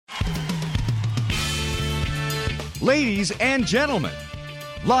Ladies and gentlemen,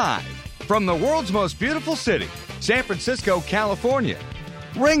 live from the world's most beautiful city, San Francisco, California,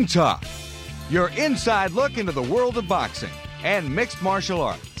 Ringtalk, your inside look into the world of boxing and mixed martial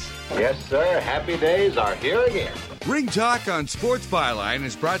arts. Yes, sir. Happy days are here again. Ringtalk on Sports Byline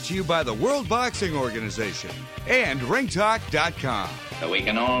is brought to you by the World Boxing Organization and Ringtalk.com. So we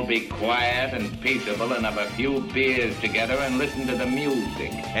can all be quiet and peaceable and have a few beers together and listen to the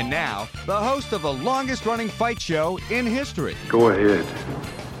music. And now, the host of the longest-running fight show in history. Go ahead.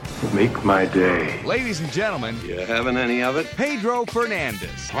 Make my day. Ladies and gentlemen, you having any of it? Pedro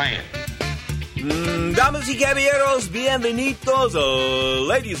Fernandez. Plan. Damas y caballeros, bienvenidos.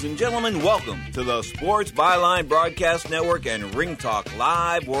 Ladies and gentlemen, welcome to the Sports Byline Broadcast Network and Ringtalk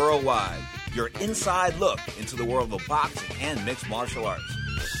Live Worldwide. Your inside look into the world of boxing and mixed martial arts.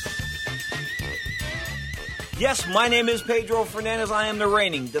 Yes, my name is Pedro Fernandez. I am the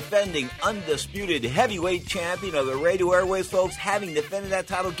reigning, defending, undisputed heavyweight champion of the Radio Airways, folks. Having defended that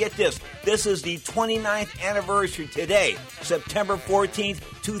title, get this. This is the 29th anniversary today, September 14th,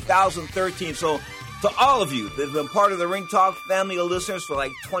 2013. So to all of you that have been part of the Ring Talk family of listeners for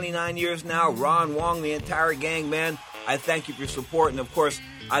like 29 years now, Ron, Wong, the entire gang, man, I thank you for your support. And, of course,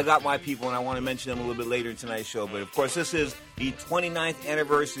 I got my people, and I want to mention them a little bit later in tonight's show. But, of course, this is the 29th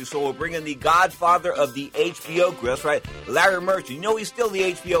anniversary, so we'll bring in the godfather of the HBO crew. That's right, Larry Merchant. You know he's still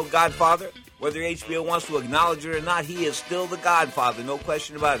the HBO godfather. Whether HBO wants to acknowledge it or not, he is still the godfather, no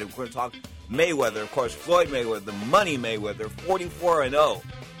question about it. We're going to talk Mayweather, of course, Floyd Mayweather, the Money Mayweather, 44-0,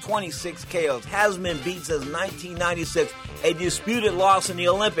 26 KOs, hasn't been beat since 1996, a disputed loss in the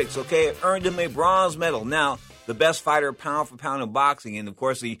Olympics, okay? It earned him a bronze medal. Now, the best fighter pound for pound in boxing, and, of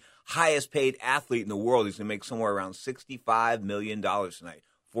course, the highest paid athlete in the world. He's going to make somewhere around $65 million tonight.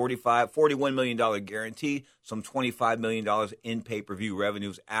 $41 million guarantee, some $25 million in pay-per-view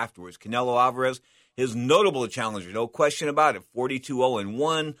revenues afterwards. Canelo Alvarez, his notable challenger, no question about it,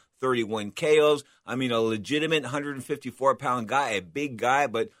 42-0-1, 31 KOs. I mean, a legitimate 154-pound guy, a big guy,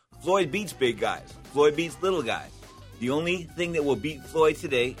 but Floyd beats big guys. Floyd beats little guys. The only thing that will beat Floyd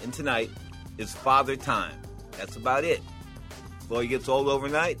today and tonight is father time. That's about it. Floyd gets old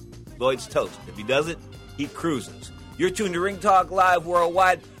overnight, Floyd's toast. If he doesn't, he cruises. You're tuned to Ring Talk Live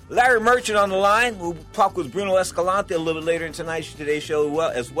Worldwide. Larry Merchant on the line. We'll talk with Bruno Escalante a little bit later in today's show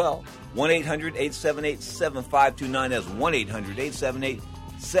as well. 1-800-878-7529. That's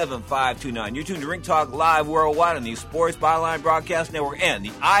 1-800-878-7529. You're tuned to Ring Talk Live Worldwide on the Sports Byline Broadcast Network and the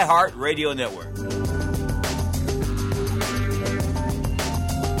iHeart Radio Network.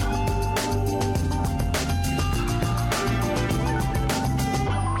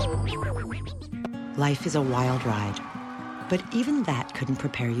 Life is a wild ride, but even that couldn't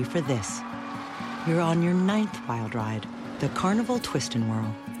prepare you for this. You're on your 9th wild ride, the Carnival Twist and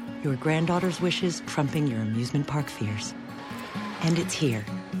Whirl, your granddaughter's wishes trumping your amusement park fears. And it's here,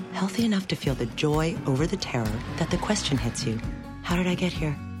 healthy enough to feel the joy over the terror that the question hits you. How did I get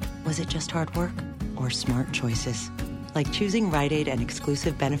here? Was it just hard work or smart choices? Like choosing Rite Aid and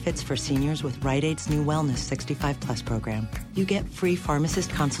exclusive benefits for seniors with Rite Aid's new Wellness 65 Plus program. You get free pharmacist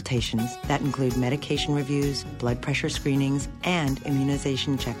consultations that include medication reviews, blood pressure screenings, and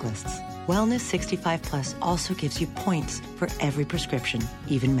immunization checklists. Wellness 65 Plus also gives you points for every prescription,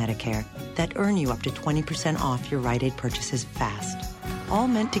 even Medicare, that earn you up to 20% off your Rite Aid purchases fast. All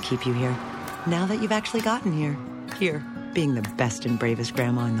meant to keep you here. Now that you've actually gotten here. Here, being the best and bravest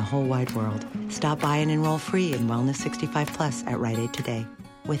grandma in the whole wide world. Stop by and enroll free in Wellness 65 Plus at Rite Aid today.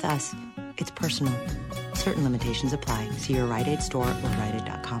 With us, it's personal. Certain limitations apply. See your Rite Aid store or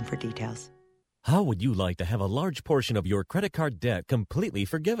RiteAid.com for details. How would you like to have a large portion of your credit card debt completely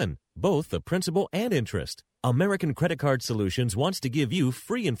forgiven, both the principal and interest? American Credit Card Solutions wants to give you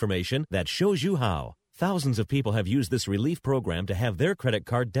free information that shows you how. Thousands of people have used this relief program to have their credit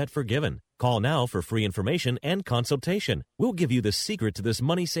card debt forgiven. Call now for free information and consultation. We'll give you the secret to this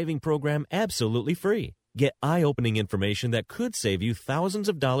money-saving program absolutely free. Get eye-opening information that could save you thousands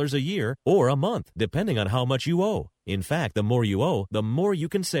of dollars a year or a month, depending on how much you owe. In fact, the more you owe, the more you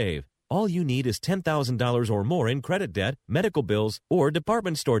can save. All you need is $10,000 or more in credit debt, medical bills, or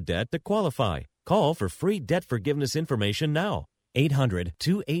department store debt to qualify. Call for free debt forgiveness information now.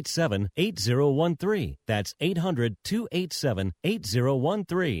 800-287-8013. That's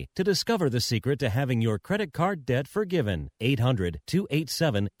 800-287-8013 to discover the secret to having your credit card debt forgiven.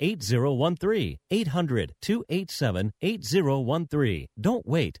 800-287-8013. 800-287-8013. Don't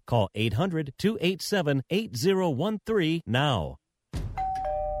wait. Call 800-287-8013 now.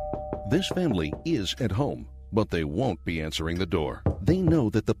 This family is at home. but they won't be answering the door. They know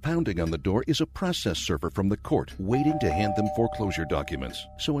that the pounding on the door is a process server from the court waiting to hand them foreclosure documents.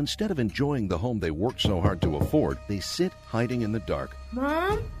 So instead of enjoying the home they worked so hard to afford, they sit hiding in the dark.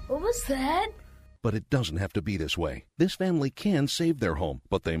 Mom, what was that? But it doesn't have to be this way. This family can save their home,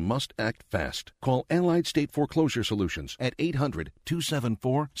 but they must act fast. Call Allied State Foreclosure Solutions at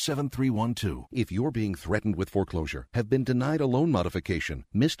 800-274-7312. If you're being threatened with foreclosure, have been denied a loan modification,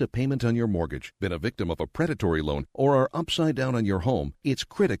 missed a payment on your mortgage, been a victim of a predatory loan, or are upside down on your home, it's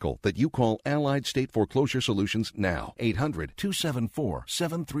critical that you call Allied State Foreclosure Solutions now.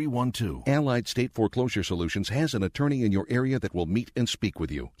 800-274-7312. Allied State Foreclosure Solutions has an attorney in your area that will meet and speak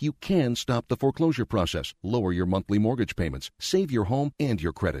with you. You can stop the foreclosure process, lower your monthly mortgage payments, save your home and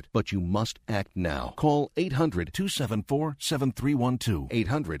your credit, but you must act now. Call 800-274-7312.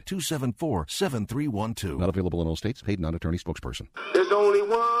 800-274-7312. Not available in all states. Paid non-attorney spokesperson. There's only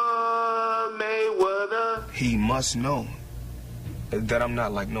one Mayweather. He must know that I'm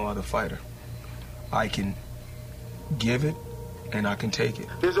not like no other fighter. I can give it and I can take it.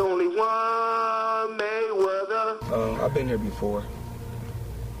 There's only one Mayweather. I've been here before.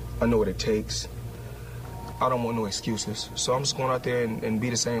 I know what it takes. I don't want no excuses. So I'm just going out there and be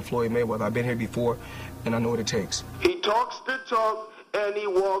the same Floyd Mayweather. I've been here before, and I know what it takes. He talks the talk, and he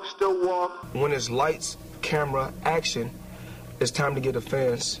walks the walk. When it's lights, camera, action, it's time to get the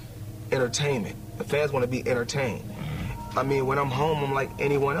fans entertainment. The fans want to be entertained. I mean, when I'm home, I'm like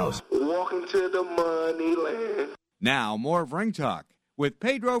anyone else. Walking to the money land. Now, more of Ring Talk with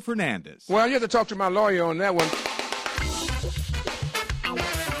Pedro Fernandez. Well, you have to talk to my lawyer on that one.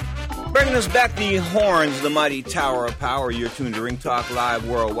 Bringing us back the horns, the mighty Tower of Power. You're tuned to Ring Talk Live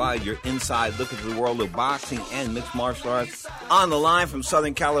Worldwide. Your inside look into the world of boxing and mixed martial arts. On the line from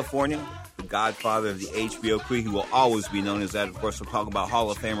Southern California, the godfather of the HBO crew. He will always be known as that. Of course, we'll talk about Hall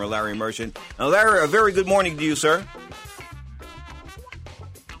of Famer Larry Merchant. Now, Larry, a very good morning to you, sir.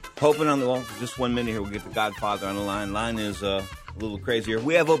 Hoping on the, well, just 1 minute here, we'll get the godfather on the line. Line is a little crazier.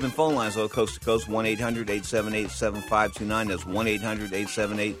 We have open phone lines, though, coast to coast, 1-800-878-7529. That's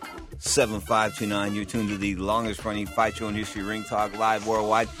 1-800-878-7529. You're tuned to the longest-running fight show in history, Ring Talk Live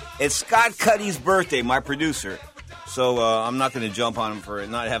Worldwide. It's Scott Cuddy's birthday, my producer. So I'm not going to jump on him for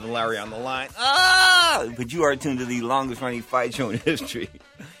not having Larry on the line. But you are tuned to the longest-running fight show in history.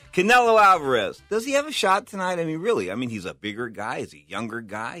 Canelo Alvarez. Does he have a shot tonight? I mean, really. I mean, he's a bigger guy. He's a younger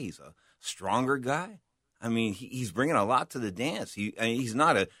guy. He's a stronger guy. I mean, he's bringing a lot to the dance. He's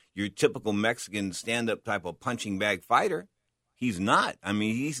not your typical Mexican stand-up type of punching bag fighter. He's not. I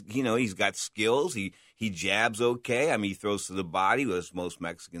mean, he's got skills. He jabs okay. I mean, he throws to the body, as most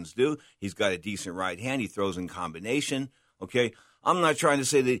Mexicans do. He's got a decent right hand. He throws in combination. Okay, I'm not trying to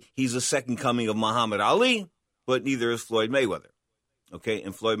say that he's a second coming of Muhammad Ali, but neither is Floyd Mayweather. Okay,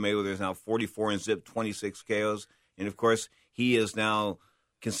 and Floyd Mayweather is now 44 and zip, 26 KOs. And, of course, he is now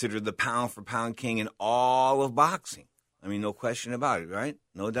considered the pound-for-pound king in all of boxing. I mean, no question about it, right?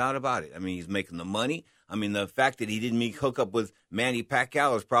 No doubt about it. I mean, he's making the money. I mean, the fact that he didn't hook up with Manny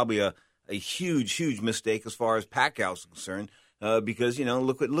Pacquiao is probably a huge, huge mistake as far as Pacquiao is concerned because,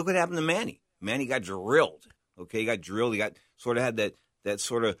 look what happened to Manny. Manny got drilled, okay? He got drilled. He got had that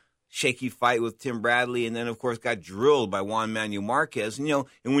sort of shaky fight with Tim Bradley, and then, of course, got drilled by Juan Manuel Marquez. And,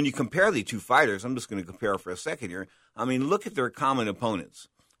 and when you compare the two fighters, I'm just going to compare for a second here. I mean, look at their common opponents,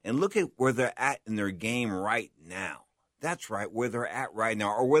 and look at where they're at in their game right now. That's right, where they're at right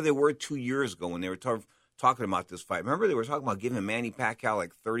now, or where they were 2 years ago when they were talking about this fight. Remember, they were talking about giving Manny Pacquiao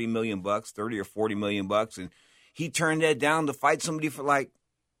like $30 million, $30 or $40 million, and he turned that down to fight somebody for like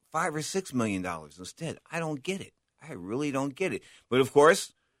 $5 or $6 million instead. I don't get it. I really don't get it. But, of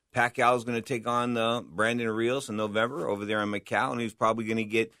course, Pacquiao is going to take on Brandon Rios in November over there in Macau, and he's probably going to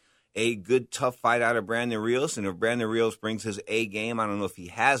get a good, tough fight out of Brandon Rios. And if Brandon Rios brings his A game, I don't know if he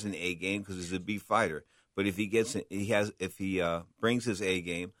has an A game because he's a B fighter. But if he brings his A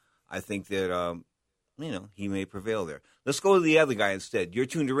game, I think that he may prevail there. Let's go to the other guy instead. You're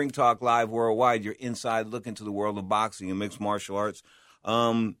tuned to Ring Talk Live Worldwide. Your inside look into the world of boxing and mixed martial arts.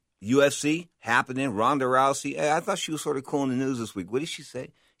 UFC happening. Ronda Rousey. I thought she was sort of cool in the news this week. What did she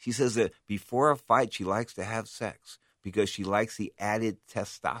say? She says that before a fight, she likes to have sex because she likes the added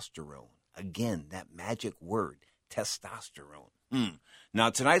testosterone. Again, that magic word, testosterone. Now,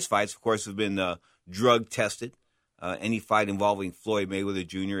 tonight's fights, of course, have been drug tested. Any fight involving Floyd Mayweather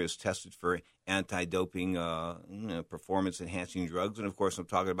Jr. is tested for anti-doping, performance-enhancing drugs. And, of course, I'm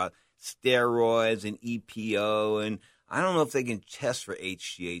talking about steroids and EPO. And I don't know if they can test for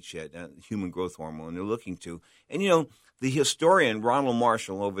HGH yet, human growth hormone. They're looking to. And, the historian, Ronald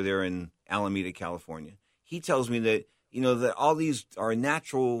Marshall, over there in Alameda, California, he tells me that, that all these are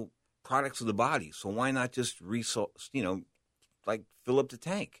natural products of the body. So why not just like fill up the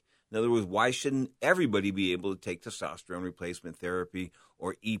tank? In other words, why shouldn't everybody be able to take testosterone replacement therapy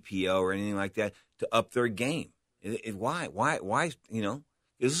or EPO or anything like that to up their game? Why?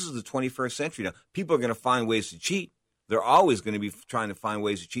 This is the 21st century now. People are going to find ways to cheat. They're always going to be trying to find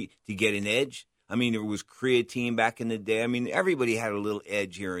ways to cheat to get an edge. I mean, there was creatine back in the day. I mean, everybody had a little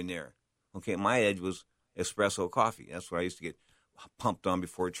edge here and there. Okay, my edge was espresso coffee. That's what I used to get pumped on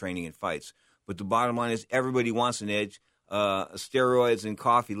before training and fights. But the bottom line is everybody wants an edge. Steroids and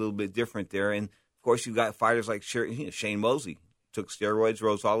coffee, a little bit different there. And, of course, you've got fighters like Shane Mosley. Took steroids,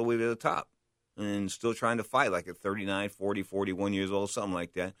 rose all the way to the top, and still trying to fight like at 39, 40, 41 years old, something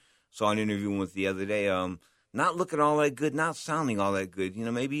like that. Saw an interview with the other day. Not looking all that good, not sounding all that good.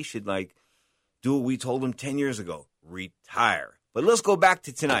 Maybe he should, do what we told him 10 years ago, retire. But let's go back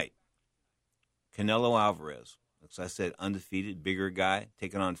to tonight. Canelo Alvarez, as I said, undefeated, bigger guy,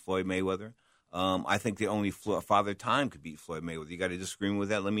 taking on Floyd Mayweather. I think that only Father Time could beat Floyd Mayweather. You got to disagree with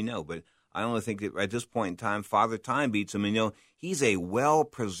that? Let me know. But I only think that at this point in time, Father Time beats him. And, he's a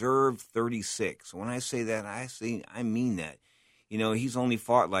well-preserved 36. When I say that, I mean that. He's only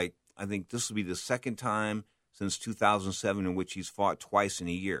fought, I think this will be the second time since 2007 in which he's fought twice in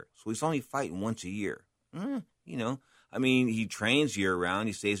a year. So he's only fighting once a year. He trains year-round.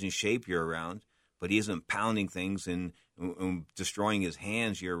 He stays in shape year-round. But he isn't pounding things and destroying his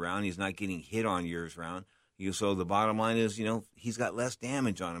hands year-round. He's not getting hit on years-round. So the bottom line is, he's got less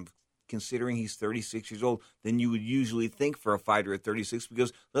damage on him, considering he's 36 years old, than you would usually think for a fighter at 36.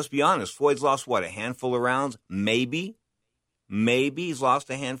 Because, let's be honest, Floyd's lost, a handful of rounds? Maybe he's lost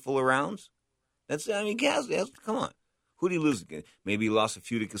a handful of rounds. Come on. Who did he lose again? Maybe he lost a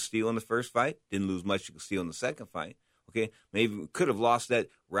few to Castillo in the first fight. Didn't lose much to Castillo in the second fight. Okay, maybe could have lost that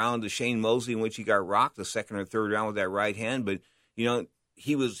round to Shane Mosley in which he got rocked the second or third round with that right hand, but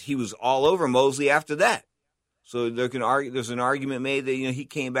he was all over Mosley after that. So there's an argument made that he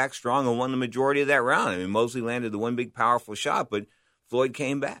came back strong and won the majority of that round. I mean, Mosley landed the one big powerful shot, but Floyd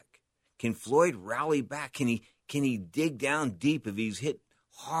came back. Can Floyd rally back? Can he dig down deep if he's hit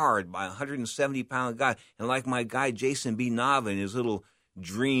hard by a 170-pound guy? And like my guy Jason B. Nava in his little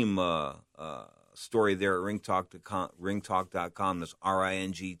dream story there at ringtalk.com. That's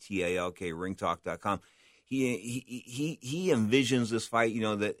RINGTALK, ringtalk.com. He envisions this fight,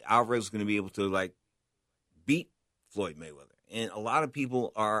 that Alvarez is going to be able to beat Floyd Mayweather. And a lot of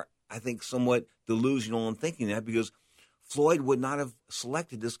people are, I think, somewhat delusional in thinking that, because Floyd would not have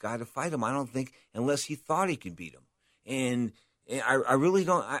selected this guy to fight him, I don't think, unless he thought he could beat him. And I really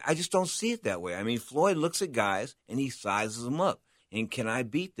don't, I just don't see it that way. I mean, Floyd looks at guys and he sizes them up. And can I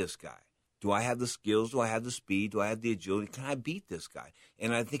beat this guy? Do I have the skills? Do I have the speed? Do I have the agility? Can I beat this guy?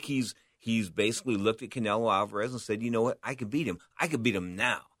 And I think he's basically looked at Canelo Alvarez and said, you know what? I could beat him. I could beat him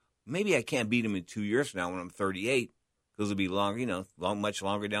now. Maybe I can't beat him in 2 years from now when I'm 38, because it'll be longer, much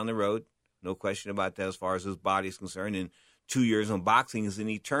longer down the road. No question about that as far as his body is concerned. And 2 years in boxing is an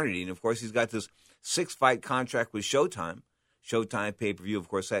eternity. And, of course, he's got this 6-fight contract with Showtime. Showtime pay-per-view, of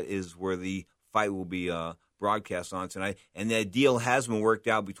course, that is where the fight will be broadcast on tonight. And that deal has been worked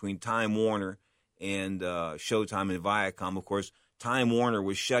out between Time Warner and Showtime and Viacom. Of course, Time Warner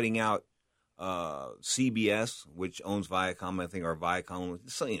was shutting out CBS, which owns Viacom, I think, or Viacom.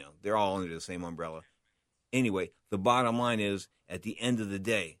 So, they're all under the same umbrella. Anyway, the bottom line is, at the end of the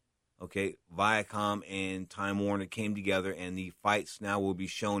day, okay, Viacom and Time Warner came together, and the fights now will be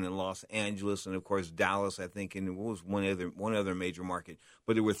shown in Los Angeles and, of course, Dallas, I think, and what was one other major market.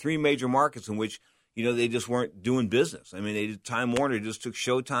 But there were 3 major markets in which, they just weren't doing business. I mean, Time Warner just took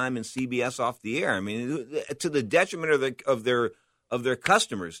Showtime and CBS off the air. I mean, to the detriment of their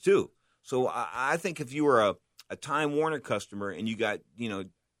customers too. So I think if you were a Time Warner customer and you got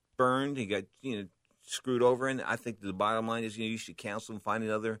burned, you got screwed over, and I think the bottom line is you should cancel and find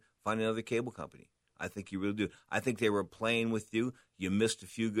another cable company. I think you really do. I think they were playing with you. You missed a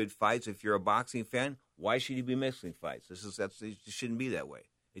few good fights. If you're a boxing fan, why should you be missing fights? It just shouldn't be that way.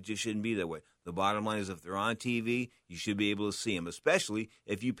 It just shouldn't be that way. The bottom line is, if they're on TV, you should be able to see them, especially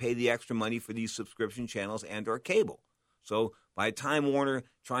if you pay the extra money for these subscription channels and or cable. So by Time Warner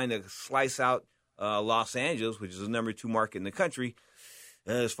trying to slice out Los Angeles, which is the number 2 market in the country,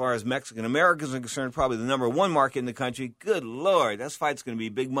 as far as Mexican Americans are concerned, probably the number 1 market in the country, good Lord, that fight's going to be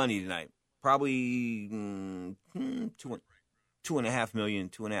big money tonight. Probably 2.5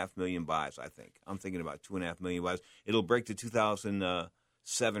 million buys, I think. I'm thinking about 2.5 million buys. It'll break the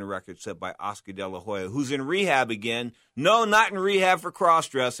 2007 record set by Oscar De La Hoya, who's in rehab again. No, not in rehab for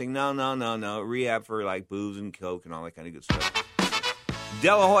cross-dressing. No. Rehab for, booze and coke and all that kind of good stuff. De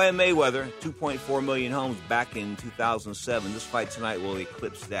La Hoya Mayweather, 2.4 million homes back in 2007. This fight tonight will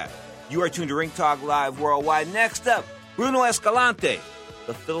eclipse that. You are tuned to Ringtalk Live Worldwide. Next up, Bruno Escalante,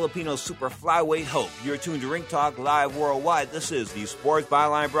 the Filipino super flyweight hope. You're tuned to Ringtalk Live Worldwide. This is the Sports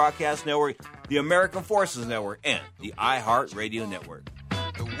Byline Broadcast Network, the American Forces Network, and the iHeartRadio Network.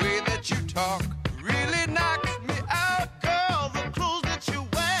 The way that you talk really knocks me out, girl. The clothes that you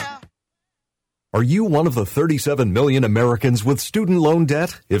wear. Are you one of the 37 million Americans with student loan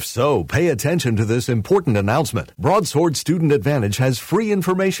debt? If so, pay attention to this important announcement. Broadsword Student Advantage has free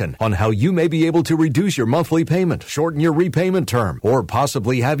information on how you may be able to reduce your monthly payment, shorten your repayment term, or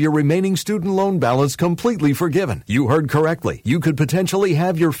possibly have your remaining student loan balance completely forgiven. You heard correctly. You could potentially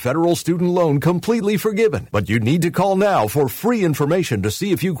have your federal student loan completely forgiven, but you need to call now for free information to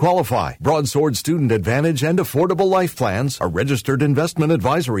see if you qualify. Broadsword Student Advantage and Affordable Life Plans, a registered investment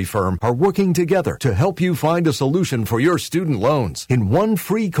advisory firm, are working together to help you find a solution for your student loans. In one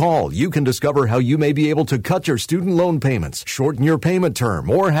free call, you can discover how you may be able to cut your student loan payments, shorten your payment term,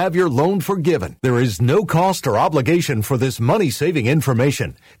 or have your loan forgiven. There is no cost or obligation for this money-saving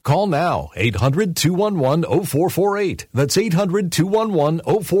information. Call now, 800-211-0448. That's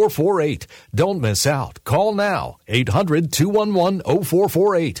 800-211-0448. Don't miss out. Call now,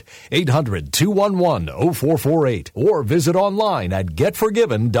 800-211-0448. 800-211-0448. Or visit online at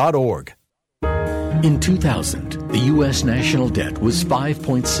getforgiven.org. In 2000, the U.S. national debt was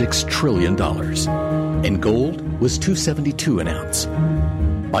 $5.6 trillion, and gold was $272 an ounce.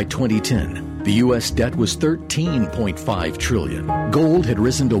 By 2010, the U.S. debt was $13.5 trillion. Gold had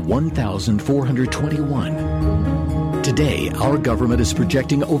risen to $1,421. Today, our government is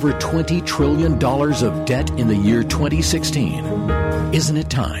projecting over $20 trillion of debt in the year 2016. Isn't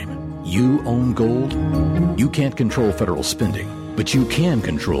it time? You own gold? You can't control federal spending, but you can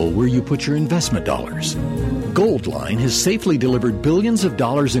control where you put your investment dollars. Goldline has safely delivered billions of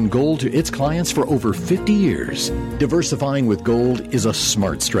dollars in gold to its clients for over 50 years. Diversifying with gold is a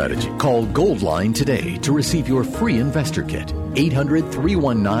smart strategy. Call Goldline today to receive your free investor kit.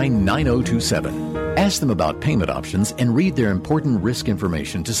 800-319-9027. Ask them about payment options and read their important risk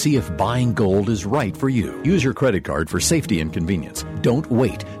information to see if buying gold is right for you. Use your credit card for safety and convenience. Don't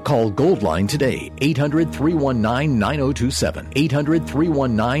wait. Call Goldline today. 800-319-9027.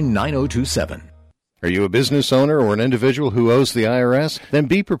 800-319-9027. Are you a business owner or an individual who owes the IRS? Then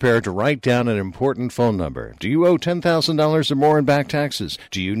be prepared to write down an important phone number. Do you owe $10,000 or more in back taxes?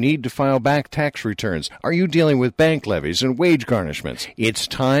 Do you need to file back tax returns? Are you dealing with bank levies and wage garnishments? It's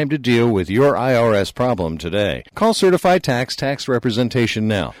time to deal with your IRS problem today. Call Certified Tax Representation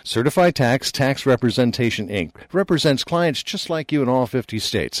now. Certified Tax Representation, Inc. represents clients just like you in all 50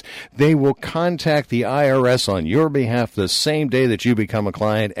 states. They will contact the IRS on your behalf the same day that you become a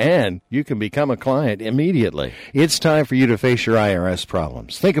client, and you can become a client immediately. It's time for you to face your IRS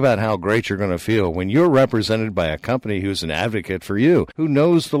problems. Think about how great you're going to feel when you're represented by a company who's an advocate for you, who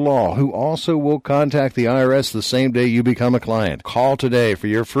knows the law, who also will contact the IRS the same day you become a client. Call today for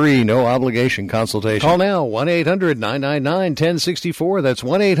your free, no-obligation consultation. Call now, 1-800-999-1064. That's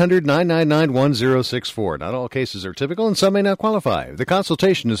 1-800-999-1064. Not all cases are typical, and some may not qualify. The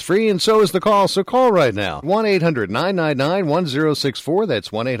consultation is free, and so is the call, so call right now. 1-800-999-1064. That's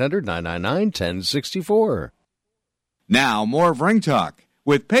 1-800-999-1064. Now, more of Ring Talk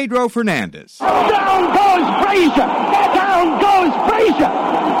with Pedro Fernandez. Down goes Frazier! Down goes Frazier!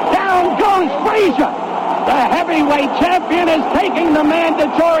 Down goes Frazier! The heavyweight champion is taking the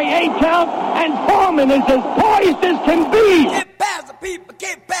mandatory 8 count, and Foreman is as poised as can be! Get past the people,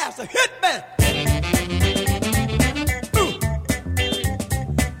 get past the hitman!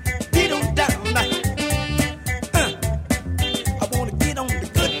 Get on down now. I want to get on the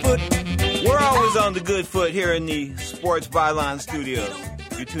good foot. We're always on the good foot here in the Sports Byline Studios.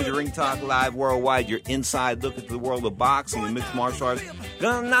 You're tuned to Ring Talk Live Worldwide, your inside look at the world of boxing and mixed martial arts.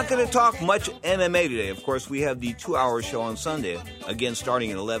 I'm not going to talk much MMA today. Of course, we have the 2-hour show on Sunday, again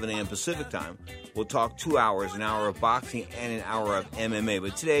starting at 11 a.m. Pacific time. We'll talk 2 hours, an hour of boxing and an hour of MMA.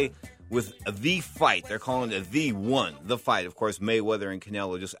 But today, with the fight, they're calling it the one, the fight. Of course, Mayweather and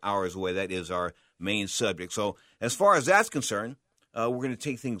Canelo just hours away. That is our main subject. So as far as that's concerned, we're going to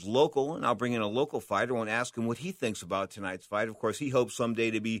take things local, and I'll bring in a local fighter and ask him what he thinks about tonight's fight. Of course, he hopes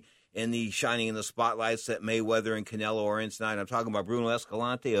someday to be shining in the spotlights that Mayweather and Canelo are in tonight. I'm talking about Bruno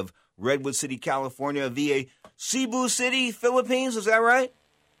Escalante of Redwood City, California, via Cebu City, Philippines. Is that right?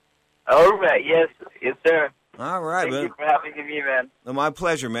 All right. Yes, sir. All right, Thank man. you for having me, man. My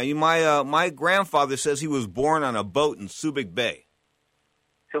pleasure, man. My grandfather says he was born on a boat in Subic Bay.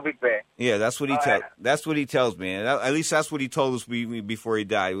 Subic Bay. Yeah, that's what he tells. That's what he tells me. And at least that's what he told us before he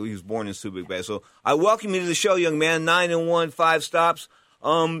died. He was born in Subic Bay. So I welcome you to the show, young man. 9-1, 5 stops.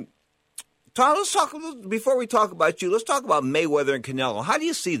 Tom, let's talk before we talk about you. Let's talk about Mayweather and Canelo. How do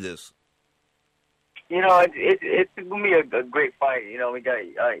you see this? You know, it's gonna be a great fight. You know, we got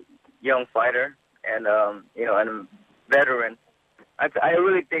a young fighter and you know, and a veteran. I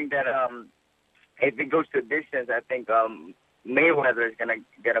really think that if it goes to distance, I think Mayweather is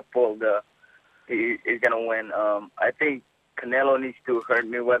gonna pull he's gonna win. I think Canelo needs to hurt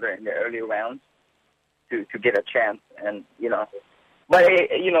Mayweather in the early rounds to get a chance, and you know, but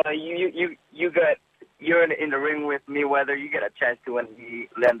you know, you're in the ring with Mayweather, you get a chance to when he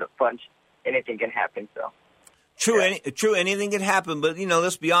land a punch, anything can happen. So true, anything can happen. But you know,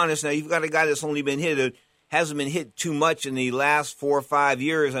 let's be honest. Now you've got a guy that's only been hasn't been hit too much in the last 4 or 5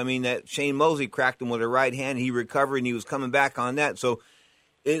 years. I mean, that Shane Mosley cracked him with a right hand. He recovered, and he was coming back on that. So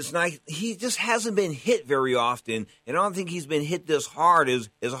it's not, he just hasn't been hit very often, and I don't think he's been hit this hard as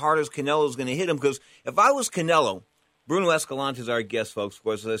Canelo's going to hit him. Because if I was Canelo, Bruno Escalante is our guest, folks. Of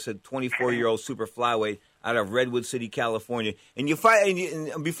course, as I said, 24-year-old super flyweight out of Redwood City, California. And you fight.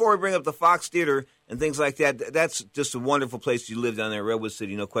 And before we bring up the Fox Theater and things like that, that's just a wonderful place you live down there, Redwood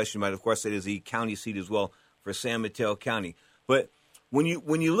City, no question about it. Of course, it is the county seat as well for San Mateo County. But when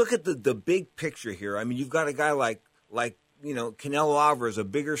you look at the big picture here, I mean, you've got a guy like you know, Canelo Alvarez, a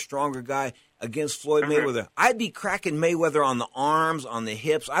bigger, stronger guy against Floyd Mayweather. I'd be cracking Mayweather on the arms, on the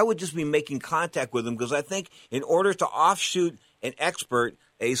hips. I would just be making contact with him because I think in order to offshoot an expert,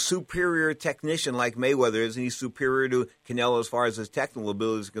 a superior technician like Mayweather is, and he's superior to Canelo as far as his technical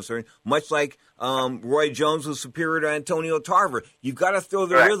ability is concerned, much like Roy Jones was superior to Antonio Tarver. You've got to throw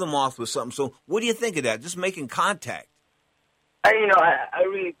the rhythm off with something. So what do you think of that? Just making contact. I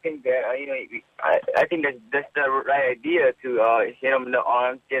really think that, I think that's the right idea to hit him in the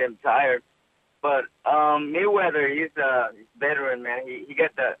arms, get him tired. But Mayweather, he's a veteran, man. He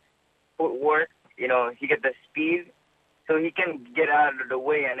got the footwork, you know, he got the speed, so he can get out of the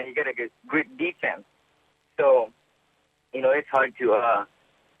way, and he got a great defense. So, you know, it's hard to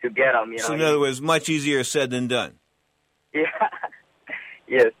get him. You know? So in other words, much easier said than done. Yeah.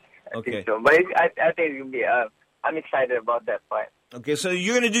 Yes. I think so. But I think it's gonna be. I'm excited about that fight. Okay, so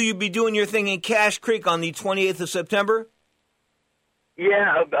you'll be doing your thing in Cache Creek on the 28th of September?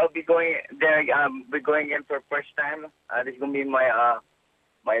 Yeah, I'll be going there. I'll be going in for the first time. This is going to be my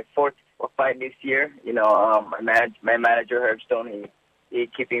fourth fight this year. You know, my manager, Herb Stone, he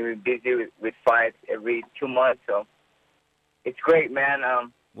keeping me busy with fights every 2 months. So it's great, man.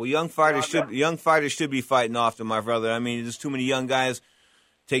 Well, young fighters should be fighting often, my brother. I mean, there's too many young guys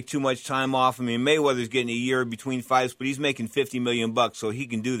take too much time off. I mean, Mayweather's getting a year between fights, but he's making $50 million, so he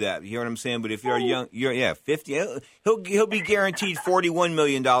can do that. You hear what I'm saying? But if you're young, 50. He'll be guaranteed $41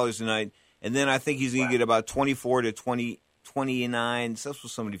 million tonight, and then I think he's going to get about 24 to 29. So that's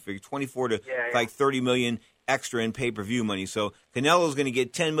what somebody figured. 24 to like $30 million extra in pay-per-view money. So Canelo's going to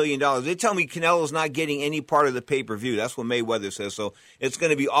get $10 million. They tell me Canelo's not getting any part of the pay-per-view. That's what Mayweather says. So it's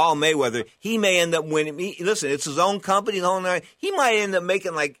going to be all Mayweather. He may end up winning. Listen, it's his own company. He might end up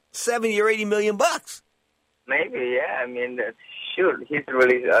making like $70 or $80 million. Maybe, yeah. I mean, shoot, he's a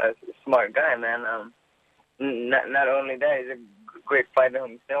really smart guy, man. Not only that, he's a great fighter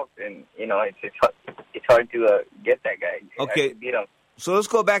himself, and you know, it's hard to get that guy. Okay. Beat him. So let's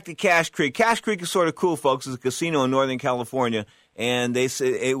go back to Cache Creek. Cache Creek is sort of cool, folks. It's a casino in Northern California. And they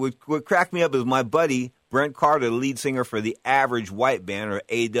say what cracked me up is my buddy, Brent Carter, the lead singer for the Average White Band, or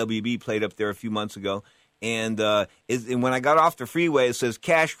AWB, played up there a few months ago. And when I got off the freeway, it says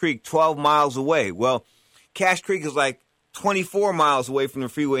Cache Creek, 12 miles away. Well, Cache Creek is like 24 miles away from the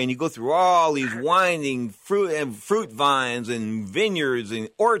freeway, and you go through all these winding fruit vines and vineyards and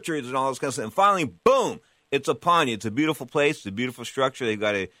orchards and all this kind of stuff. And finally, boom! It's upon you. It's a beautiful place. It's a beautiful structure. They've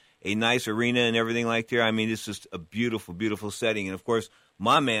got a nice arena and everything like there. I mean, it's just a beautiful, beautiful setting. And, of course,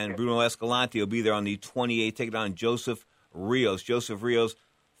 my man, Bruno Escalante, will be there on the 28th, taking on Joseph Rios. Joseph Rios,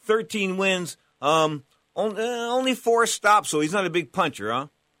 13 wins, only 4 stops, so he's not a big puncher, huh?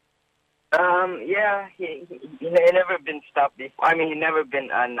 Yeah, he never been stopped before. I mean, he never been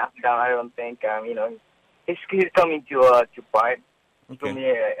knocked down, I don't think. You know, he's coming to fight. It's going to be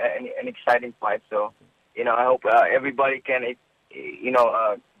an exciting fight, so... You know, I hope everybody can,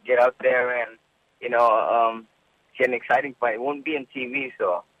 get out there and, see an exciting fight. It won't be on TV,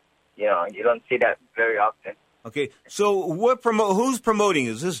 so, you know, you don't see that very often. Okay, so who's promoting?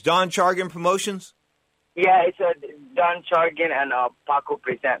 Is this Don Chargan Promotions? Yeah, it's Don Chargan and Paco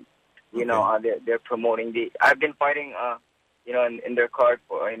Presents. You know, they're promoting I've been fighting, in their card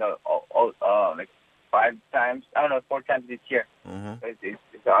for, like 5 times. I don't know, 4 times this year. Mm-hmm.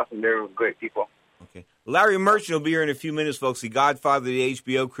 It's awesome. They're great people. Okay, Larry Merchant will be here in a few minutes, folks. The Godfather of the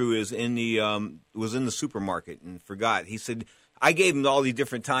HBO crew is was in the supermarket and forgot. He said, I gave him all these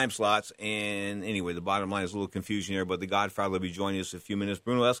different time slots, and anyway, the bottom line is a little confusion here, but the Godfather will be joining us in a few minutes.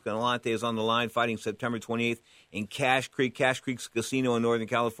 Bruno Escalante is on the line, fighting September 28th in Cache Creek. Cache Creek's casino in Northern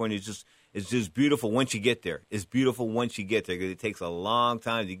California is just beautiful once you get there. It's beautiful once you get there because it takes a long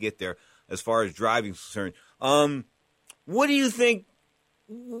time to get there as far as driving is concerned. What do you think?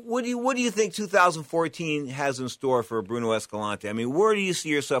 What do you think 2014 has in store for Bruno Escalante? I mean, where do you see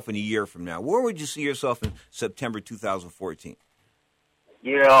yourself in a year from now? Where would you see yourself in September 2014?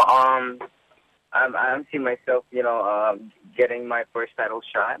 I see myself, getting my first title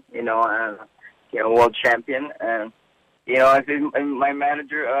shot, and, world champion. And, as my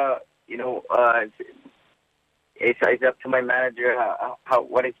manager, it's up to my manager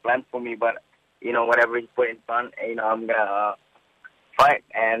what is planned for me. But, whatever he put in front, I'm going to fight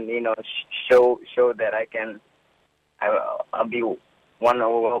and, show that I'll be one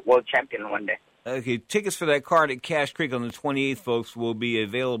world champion one day. Okay, tickets for that card at Cache Creek on the 28th, folks, will be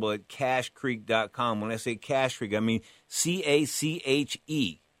available at cachecreek.com. When I say Cache Creek, I mean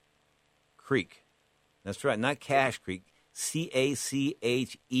C-A-C-H-E, Creek. That's right, not Cache Creek,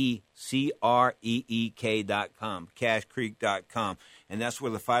 CACHECREEK.com, cachecreek.com, and that's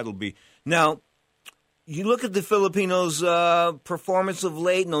where the fight will be. Now, you look at the Filipinos' performance of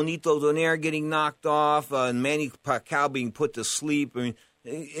late, Nonito Donaire getting knocked off, Manny Pacquiao being put to sleep, I mean,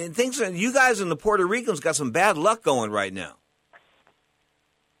 and you guys and the Puerto Ricans got some bad luck going right now.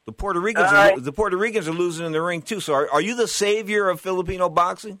 The Puerto Ricans are losing in the ring too. So are you the savior of Filipino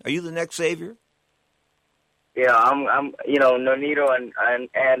boxing? Are you the next savior? Yeah, I'm Nonito and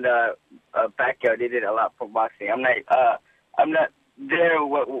Pacquiao, they did a lot for boxing. I'm not there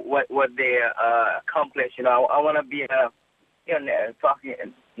what they accomplished. I want to be talking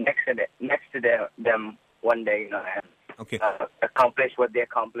next to them one day. And okay. Accomplish what they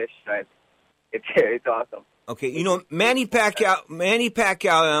accomplished. Right? It's awesome. Okay, Manny Pacquiao,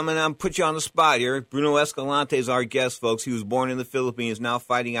 I'm going to put you on the spot here. Bruno Escalante is our guest, folks. He was born in the Philippines, now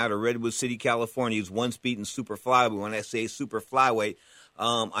fighting out of Redwood City, California. He's once beaten super flyweight. When I say super flyweight,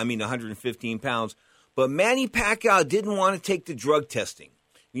 I mean 115 pounds. But Manny Pacquiao didn't want to take the drug testing.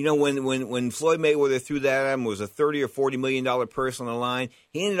 When Floyd Mayweather threw that at him, was a $30 or $40 million purse on the line.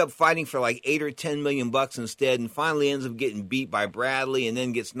 He ended up fighting for like $8 or $10 million instead, and finally ends up getting beat by Bradley, and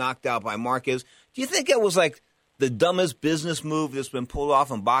then gets knocked out by Marquez. Do you think it was like the dumbest business move that's been pulled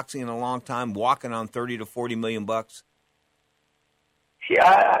off in boxing in a long time, walking on $30 to $40 million? See,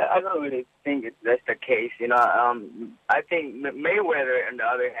 I don't really think that's the case. I think Mayweather, on the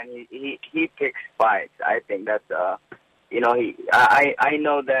other hand, he picks fights. I think that's I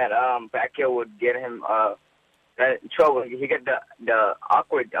know that Pacquiao would get him trouble. He got the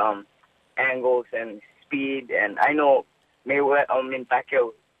awkward angles and speed, and I know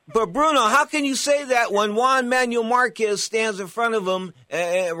Pacquiao. But Bruno, how can you say that when Juan Manuel Marquez stands in front of him,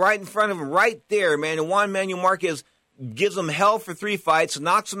 right there, man, and Juan Manuel Marquez gives him hell for 3 fights,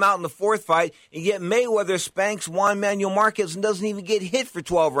 knocks him out in the 4th fight, and yet Mayweather spanks Juan Manuel Marquez and doesn't even get hit for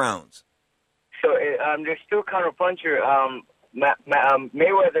 12 rounds? So there's still counterpuncher.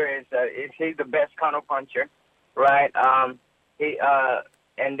 Mayweather is he's the best counterpuncher, right?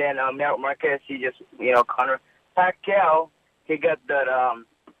 And then Marquez, he just counter. Pacquiao, he got that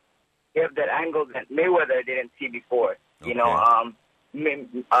angle that Mayweather didn't see before. Okay. I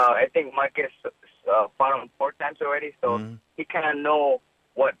think Marquez fought him 4 times already, so he kind of know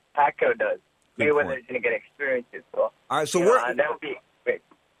what Pacquiao does. Mayweather didn't get experiences, so all right. So that would be great.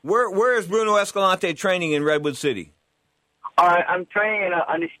 Where is Bruno Escalante training in Redwood City? I'm training in an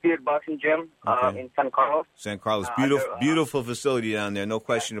Undisputed Boxing Gym in San Carlos. San Carlos, beautiful facility down there, no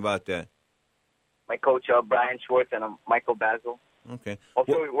question about that. My coach, Brian Schwartz, and Michael Basil. Okay.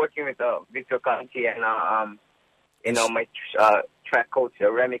 Also, we're working with Victor Conti and my track coach,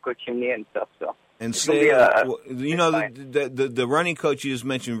 Remy Cochimni, and stuff. So. And say, the running coach you just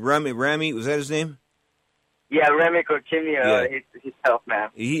mentioned, Remy, was that his name? Yeah, Remy Cochimni, he's tough, man.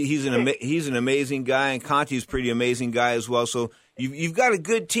 He's an amazing guy, and Conti's a pretty amazing guy as well. So you've got a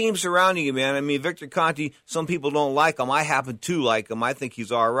good team surrounding you, man. I mean, Victor Conti, some people don't like him. I happen to like him. I think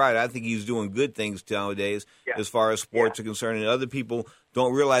he's all right. I think he's doing good things nowadays as far as sports are concerned. And other people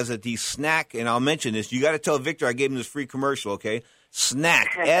don't realize that these snack, and I'll mention this, you got to tell Victor I gave him this free commercial, okay?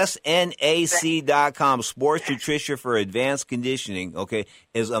 Snack, SNAC.com, sports nutrition for advanced conditioning, okay,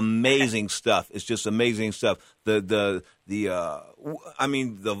 is amazing stuff. It's just amazing stuff. The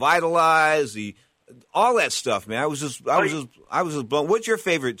Vitalize, all that stuff, man. I was just blown. What's your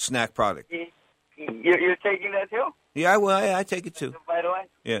favorite snack product? You're taking that too? Yeah, I take it too. The Vitalize?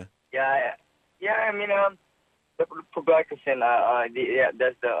 Yeah. Yeah. I mean, the Probiotics,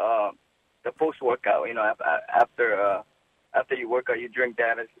 that's the post workout. After after you work out, you drink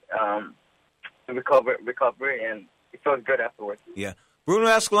that to recovery, and it feels good afterwards. Yeah. Bruno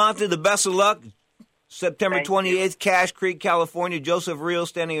Escalante, the best of luck. September 28th, Cache Creek, California. Joseph Rio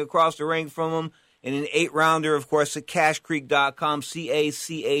standing across the ring from him in an 8-rounder, of course, at CacheCreek.com,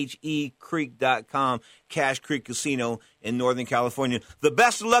 C-A-C-H-E Creek.com, Cache Creek Casino in Northern California. The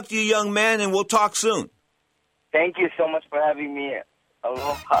best of luck to you, young man, and we'll talk soon. Thank you so much for having me.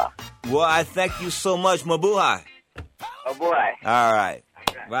 Aloha. Well, I thank you so much. Mabuhay. Mabuhay. All right.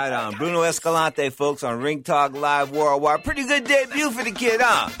 Right on. Bruno Escalante, folks, on Ring Talk Live Worldwide. Pretty good debut for the kid,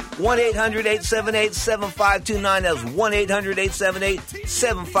 huh? 1-800-878-7529. That's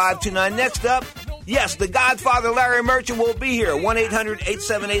 1-800-878-7529. Next up, yes, the Godfather Larry Merchant will be here.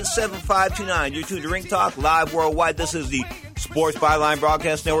 1-800-878-7529. You're tuned to Ring Talk Live Worldwide. This is the Sports Byline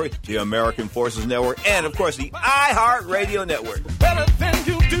Broadcast Network, the American Forces Network, and, of course, the iHeart Radio Network. Better than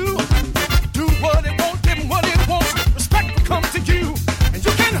you do. Do what it won't, give him what it wants. Respect will come to you. And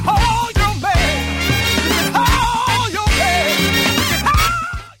you can hold your man. You can hold your man.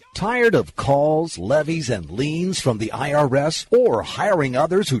 Tired of calls, levies, and liens from the IRS or hiring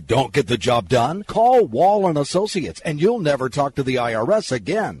others who don't get the job done? Call Wall & Associates and you'll never talk to the IRS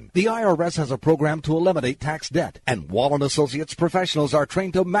again. The IRS has a program to eliminate tax debt, and Wall & Associates professionals are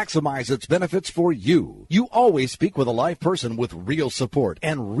trained to maximize its benefits for you. You always speak with a live person with real support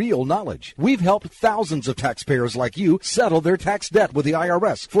and real knowledge. We've helped thousands of taxpayers like you settle their tax debt with the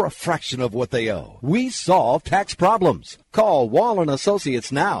IRS for a fraction of what they owe. We solve tax problems. Call Wall &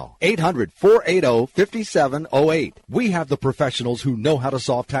 Associates now, 800-480-5708. We have the professionals who know how to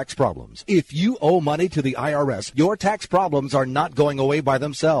solve tax problems. If you owe money to the IRS, your tax problems are not going away by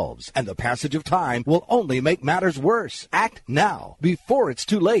themselves, and the passage of time will only make matters worse. Act now, before it's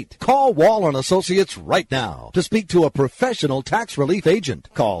too late. Call Wall & Associates right now to speak to a professional tax relief agent.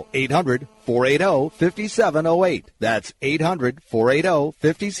 Call 800-480-5708. That's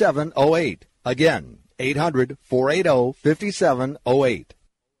 800-480-5708. Again, 800-480-5708.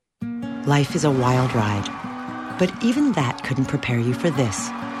 Life is a wild ride, but even that couldn't prepare you for this.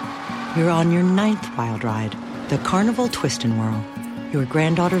 You're on your 9th wild ride, the Carnival Twist and Whirl. Your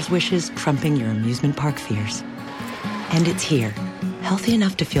granddaughter's wishes trumping your amusement park fears. And it's here, healthy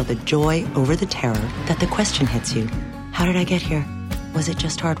enough to feel the joy over the terror that the question hits you. How did I get here? Was it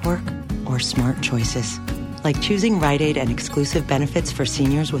just hard work or smart choices? Like choosing Rite Aid and exclusive benefits for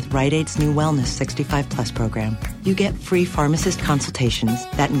seniors with Rite Aid's new Wellness 65 Plus program. You get free pharmacist consultations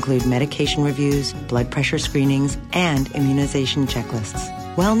that include medication reviews, blood pressure screenings, and immunization checklists.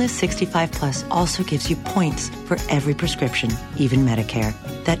 Wellness 65 Plus also gives you points for every prescription, even Medicare,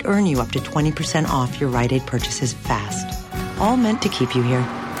 that earn you up to 20% off your Rite Aid purchases fast. All meant to keep you here.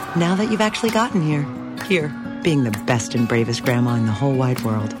 Now that you've actually gotten here. Here, being the best and bravest grandma in the whole wide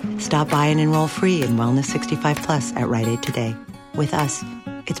world. Stop by and enroll free in Wellness 65 Plus at Rite Aid today. With us,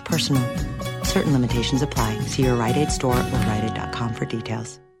 it's personal. Certain limitations apply. See your Rite Aid store or RiteAid.com for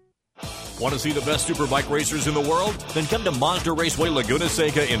details. Want to see the best superbike racers in the world? Then come to Mazda Raceway Laguna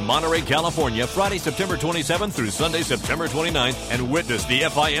Seca in Monterey, California, Friday, September 27th through Sunday, September 29th, and witness the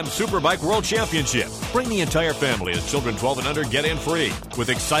FIM Superbike World Championship. Bring the entire family as children 12 and under get in free. With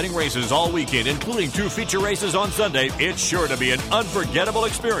exciting races all weekend, including 2 feature races on Sunday, it's sure to be an unforgettable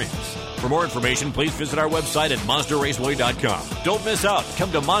experience. For more information, please visit our website at MazdaRaceway.com. Don't miss out.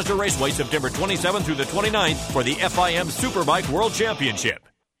 Come to Mazda Raceway September 27th through the 29th for the FIM Superbike World Championship.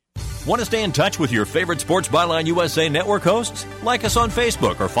 Want to stay in touch with your favorite Sports Byline USA network hosts? Like us on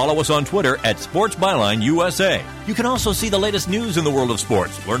Facebook or follow us on Twitter at Sports Byline USA. You can also see the latest news in the world of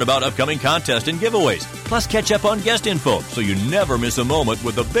sports, learn about upcoming contests and giveaways, plus catch up on guest info so you never miss a moment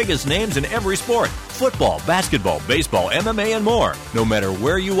with the biggest names in every sport. Football, basketball, baseball, MMA, and more. No matter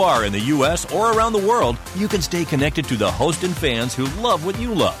where you are in the U.S. or around the world, you can stay connected to the host and fans who love what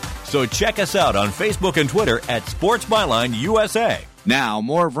you love. So check us out on Facebook and Twitter at Sports Byline USA. Now,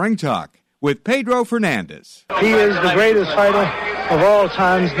 more of Ring Talk with Pedro Fernandez. He is the greatest fighter of all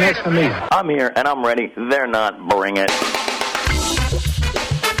times next to me. I'm here and I'm ready. They're not. Bring it.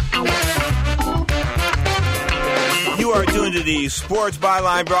 You are tuned to the Sports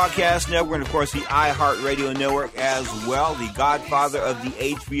Byline Broadcast Network and, of course, the iHeart Radio Network as well. The godfather of the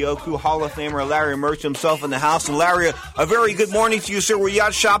HBO crew, Hall of Famer Larry Merch himself in the house. And, Larry, a very good morning to you, sir. Were you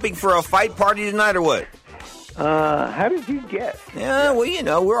out shopping for a fight party tonight or what? How did you guess? Yeah, well, you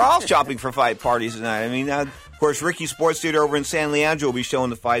know, we're all shopping for fight parties tonight. I mean, of course, Ricky's Sports Theater over in San Leandro will be showing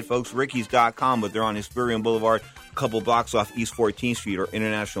the fight, folks. Ricky's.com, but they're on Hesperian Boulevard, a couple blocks off East 14th Street or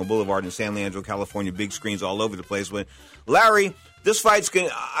International Boulevard in San Leandro, California. Big screens all over the place. But, Larry, this fight's going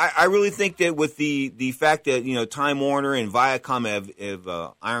to, I really think that with the fact that, you know, Time Warner and Viacom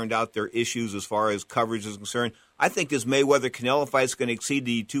have ironed out their issues as far as coverage is concerned, I think this Mayweather-Canelo fight is going to exceed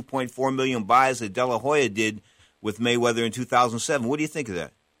the 2.4 million buys that De La Hoya did with Mayweather in 2007. What do you think of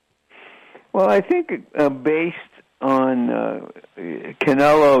that? Well, I think based on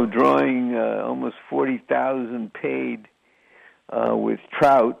Canelo drawing almost 40,000 paid with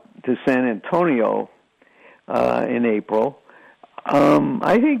Trout to San Antonio in April,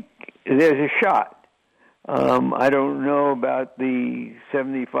 I think there's a shot. I don't know about the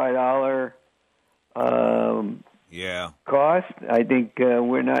 $75 cost. I think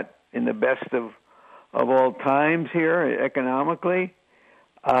we're not in the best of all times here economically.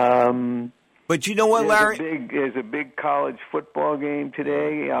 But you know what, Larry? There's a big college football game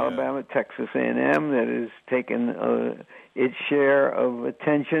today, Alabama, Texas A&M, that has taken its share of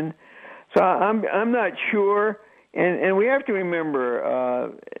attention. So I'm not sure, and we have to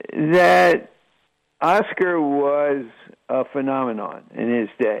remember that Oscar was a phenomenon in his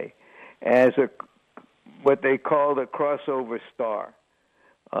day as what they called a crossover star.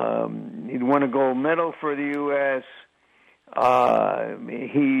 He'd won a gold medal for the U.S.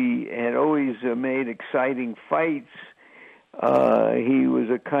 He had always made exciting fights. He was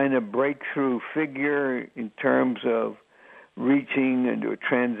a kind of breakthrough figure in terms of reaching and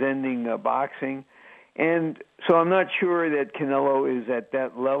transcending boxing. And so I'm not sure that Canelo is at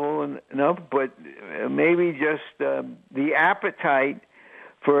that level enough, but maybe just the appetite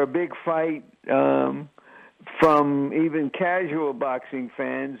for a big fight from even casual boxing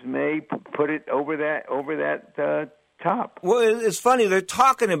fans may put it over that top. Well, it's funny. They're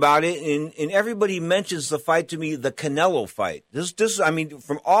talking about it, and everybody mentions the fight to me, the Canelo fight. This, I mean,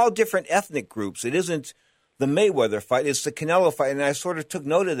 from all different ethnic groups. It isn't the Mayweather fight. It's the Canelo fight, and I sort of took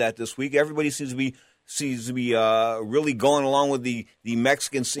note of that this week. Everybody seems to be really going along with the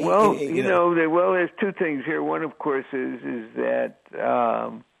Mexican scene. Well, there's two things here. One, of course, is that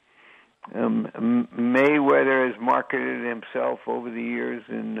Mayweather has marketed himself over the years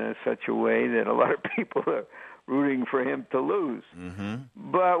in such a way that a lot of people are rooting for him to lose. Mm-hmm.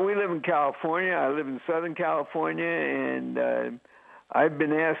 But we live in California. I live in Southern California, and I've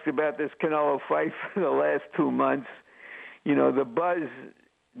been asked about this Canelo fight for the last 2 months. You know, the buzz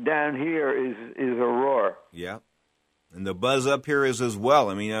down here is a roar. Yeah. And the buzz up here is as well.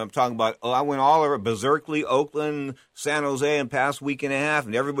 I mean, I'm talking about, I went all over Berkeley, Oakland, San Jose in the past week and a half,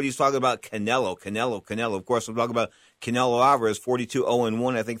 and everybody's talking about Canelo. Of course, I'm talking about Canelo Alvarez,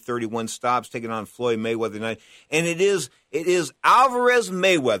 42-0-1, I think 31 stops, taking on Floyd Mayweather tonight. And it is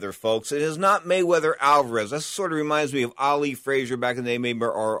Alvarez-Mayweather, folks. It is not Mayweather-Alvarez. That sort of reminds me of Ali Frazier back in the day, maybe,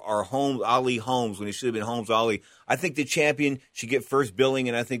 or Holmes, Ali Holmes, when he should have been Holmes Ali. I think the champion should get first billing,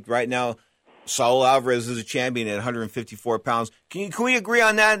 and I think right now Saul Alvarez is a champion at 154 pounds. Can we agree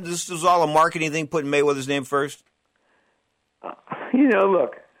on that? This is all a marketing thing, putting Mayweather's name first?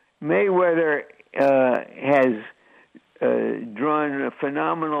 Look, Mayweather has drawn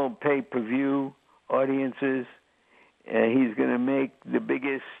phenomenal pay-per-view audiences. He's going to make the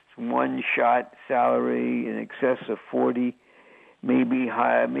biggest one-shot salary in excess of 40, maybe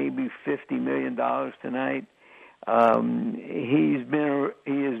 $50 million tonight. He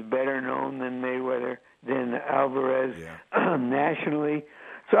is better known than Alvarez nationally.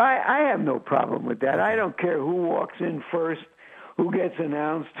 So I have no problem with that. I don't care who walks in first, who gets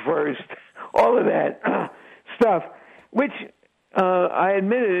announced first, all of that stuff, which I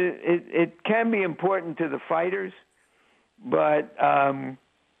admit it can be important to the fighters, but I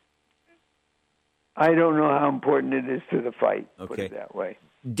don't know how important it is to the fight, put it that way.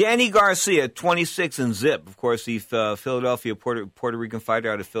 Danny Garcia, 26 and zip. Of course, he's Philadelphia, Puerto Rican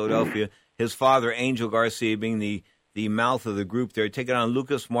fighter out of Philadelphia. His father, Angel Garcia, being the mouth of the group there, taking on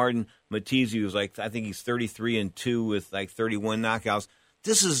Lucas Martin Matizzi, who's I think he's 33-2 with 31 knockouts.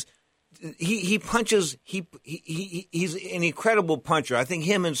 He punches. He's an incredible puncher. I think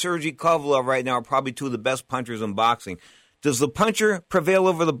him and Sergey Kovalev right now are probably two of the best punchers in boxing. Does the puncher prevail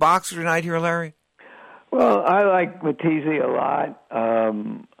over the boxer tonight here, Larry? Well, I like Matizzi a lot.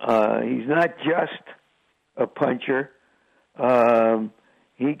 He's not just a puncher.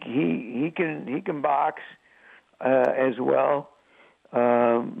 He can box as well.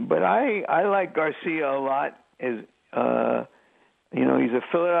 But I like Garcia a lot. As he's a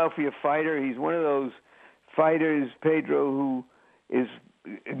Philadelphia fighter. He's one of those fighters, Pedro, who is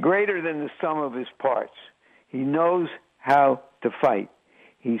greater than the sum of his parts. He knows how to fight.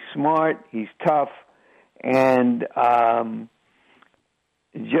 He's smart. He's tough. And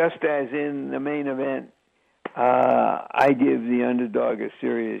just as in the main event, I give the underdog a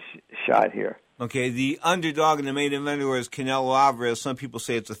serious shot here. Okay, the underdog in the main event is Canelo Alvarez. Some people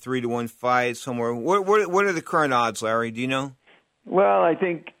say it's a 3-1 fight somewhere. What are the current odds, Larry? Do you know? Well, I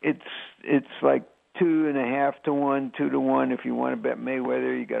think it's like 2.5 to 1, 2 to 1. If you want to bet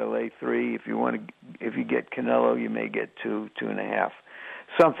Mayweather, you got to lay 3. If you get Canelo, you may get 2, 2.5,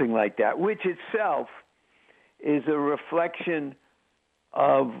 something like that. Which itself is a reflection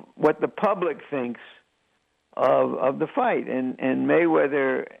of what the public thinks of the fight. And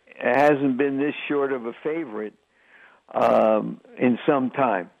Mayweather hasn't been this short of a favorite in some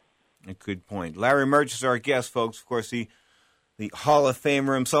time. A good point. Larry Merch is our guest, folks. Of course, the Hall of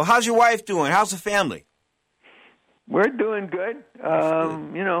Famer himself. How's your wife doing? How's the family? We're doing good.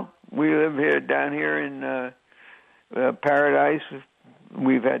 You know, we live down here in Paradise.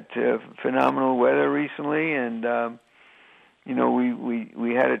 We've had phenomenal weather recently, and you know,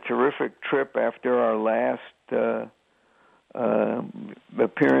 we had a terrific trip after our last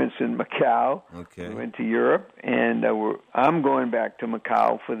appearance in Macau. Okay. We went to Europe, and I'm going back to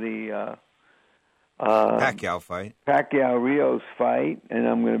Macau for the Pacquiao fight. Pacquiao-Rios fight, and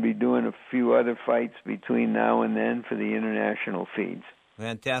I'm going to be doing a few other fights between now and then for the international feeds.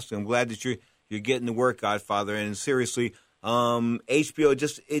 Fantastic. I'm glad that you're getting the work, Godfather. And seriously, HBO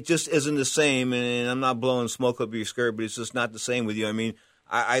just isn't the same. And I'm not blowing smoke up your skirt, but it's just not the same with you. I mean,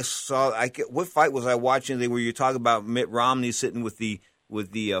 what fight was I watching where you're talking about Mitt Romney sitting with the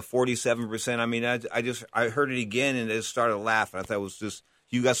 47%? I mean, I heard it again and I started laughing. I thought it was just.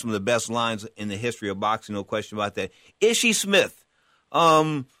 You got some of the best lines in the history of boxing, no question about that. Ishii Smith,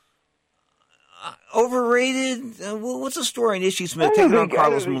 overrated? What's the story on Ishii Smith taking on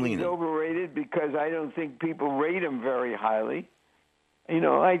Carlos Molina? He's overrated because I don't think people rate him very highly. You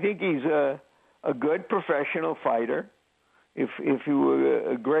know, I think he's a good professional fighter. If you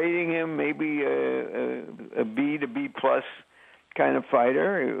were grading him, maybe a B to B plus kind of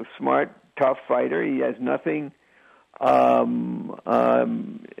fighter, a smart, tough fighter. He has nothing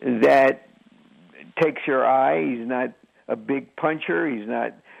that takes your eye. He's not a big puncher. He's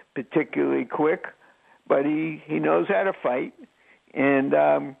not particularly quick, but he knows how to fight. And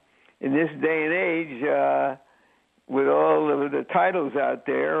in this day and age, with all of the titles out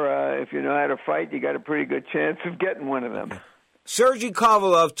there, if you know how to fight, you got a pretty good chance of getting one of them. Sergey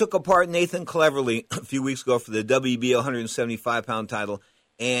Kovalev took apart Nathan Cleverly a few weeks ago for the WBA 175-pound title.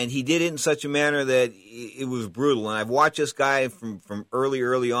 And he did it in such a manner that it was brutal. And I've watched this guy from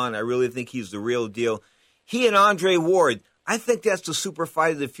early on. I really think he's the real deal. He and Andre Ward, I think that's the super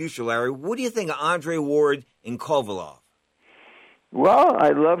fight of the future, Larry. What do you think of Andre Ward and Kovalev? Well,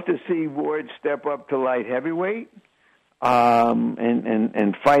 I'd love to see Ward step up to light heavyweight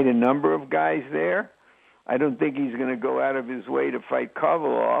and fight a number of guys there. I don't think he's going to go out of his way to fight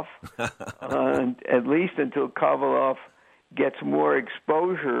Kovalev, at least until Kovalev gets more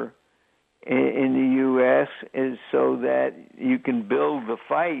exposure in the U.S. is so that you can build the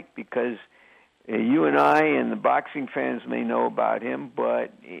fight, because you and I and the boxing fans may know about him,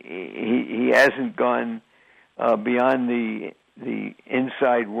 but he hasn't gone beyond the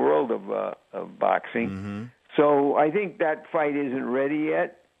inside world of boxing. Mm-hmm. So I think that fight isn't ready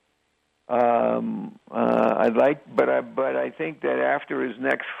yet. But I think that after his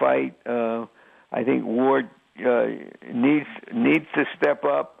next fight, I think Ward needs to step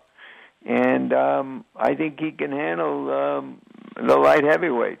up, and I think he can handle the light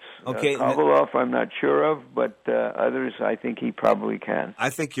heavyweights. Okay, Kovalev, I'm not sure of, but others, I think he probably can. I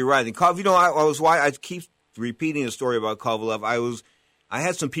think you're right. And I keep repeating the story about Kovalev. I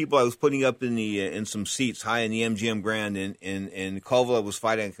had some people I was putting up in some seats high in the MGM Grand, and Kovalev was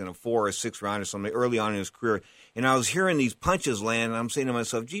fighting in a 4 or 6 round or something early on in his career. And I was hearing these punches land, and I'm saying to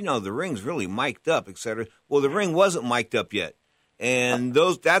myself, gee, no, the ring's really mic'd up, et cetera. Well, the ring wasn't mic'd up yet. And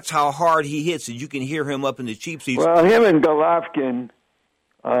that's how hard he hits, and you can hear him up in the cheap seats. Well, him and Golovkin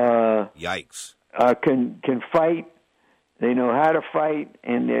yikes. Can fight. They know how to fight,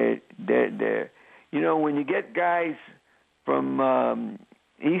 and they're when you get guys from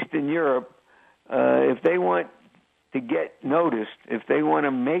Eastern Europe, if they want to get noticed, if they want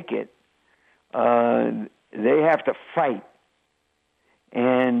to make it, they have to fight,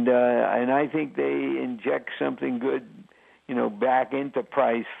 and I think they inject something good, back into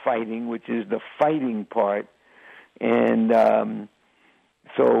prize fighting, which is the fighting part, and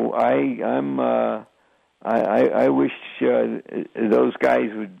so I wish those guys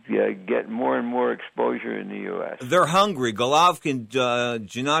would get more and more exposure in the U.S. They're hungry. Golovkin,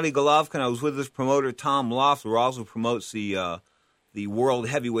 Gennady Golovkin, I was with his promoter, Tom Loeffler, who also promotes the world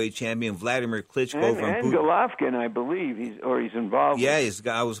heavyweight champion, Vladimir Klitschko. And Golovkin, I believe, he's involved. Yeah,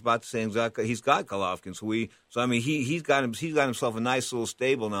 I was about to say exactly. He's got Golovkin. So I mean, he's got himself a nice little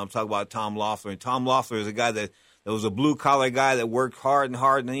stable now. I'm talking about Tom Loeffler. And Tom Loeffler is a guy that was a blue-collar guy that worked hard,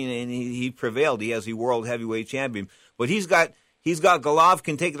 and he prevailed. He has the world heavyweight champion. But he's got He's got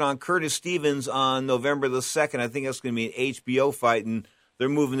Golovkin taking on Curtis Stevens on November the 2nd. I think that's going to be an HBO fight, and they're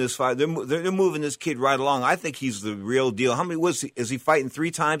moving this fight. They're moving this kid right along. I think he's the real deal. How many is he fighting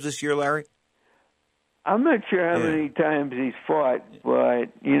 3 times this year, Larry? I'm not sure how many times he's fought, but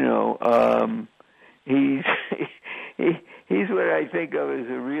he's he's what I think of as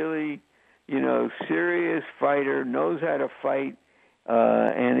a really serious fighter, knows how to fight,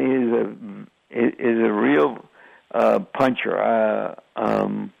 and is a real puncher.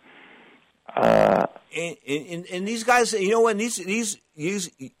 And these guys, these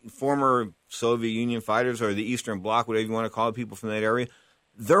former Soviet Union fighters or the Eastern Bloc, whatever you want to call it, people from that area,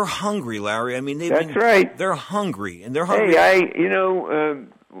 they're hungry, Larry. I mean, right. They're hungry, and they're hungry. Hey,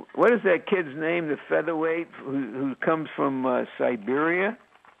 what is that kid's name? The featherweight who comes from Siberia,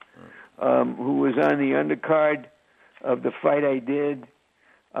 who was on the undercard of the fight I did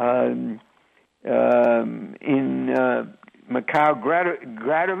in Mikhail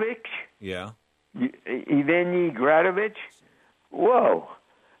Gradovich. Yeah. Evgeny Gradovich. Whoa.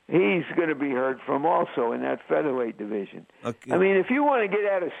 He's going to be heard from also in that featherweight division. Okay. I mean, if you want to get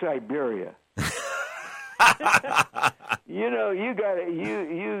out of Siberia, you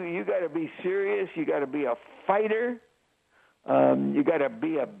got to be serious. You got to be a fighter. You got to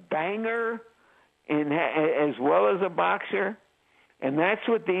be a banger, as well as a boxer, and that's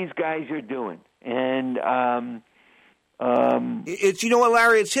what these guys are doing. And it's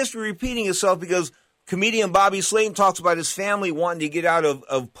Larry, it's history repeating itself because comedian Bobby Slayton talks about his family wanting to get out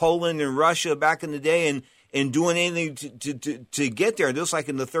of Poland and Russia back in the day and doing anything to get there, just like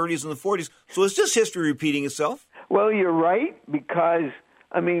in the 30s and the 40s. So it's just history repeating itself. Well, you're right, because,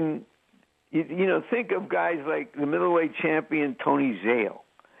 I mean, think of guys like the middleweight champion Tony Zale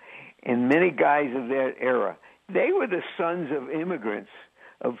and many guys of that era. They were the sons of immigrants,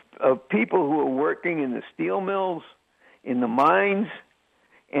 of people who were working in the steel mills, in the mines,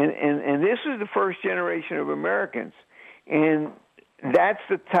 and this is the first generation of Americans. And that's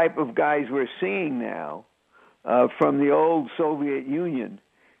the type of guys we're seeing now from the old Soviet Union.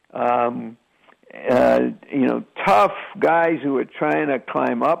 Tough guys who are trying to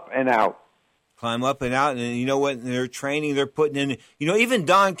climb up and out. Climb up and out, and you know what? They're training, they're putting in, even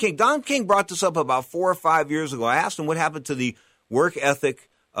Don King. Don King brought this up about 4 or 5 years ago. I asked him what happened to the work ethic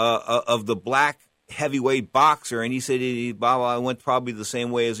of the black heavyweight boxer, and he said it went probably the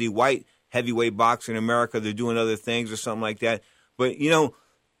same way as the white heavyweight boxer in America. They're doing other things or something like that. But,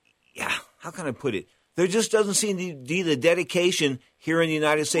 how can I put it? There just doesn't seem to be the dedication here in the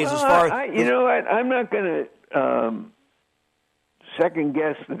United States as far as... I'm not going to second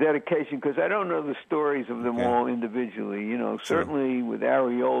guess the dedication because I don't know the stories of them all individually. Certainly with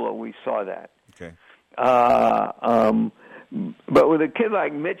Areola we saw that. Okay. But with a kid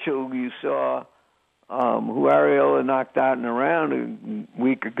like Mitchell, you saw who Areola knocked out in a round a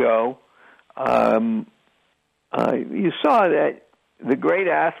week ago. You saw that the great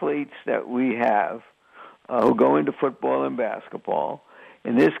athletes that we have who go into football and basketball,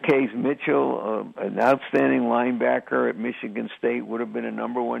 in this case, Mitchell, an outstanding linebacker at Michigan State, would have been a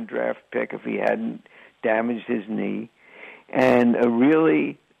number 1 draft pick if he hadn't damaged his knee, and a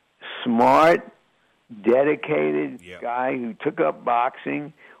really smart, dedicated guy who took up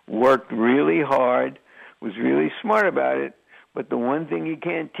boxing, worked really hard, was really smart about it, but the one thing you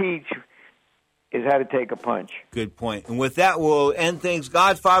can't teach is how to take a punch. Good point. And with that, we'll end things.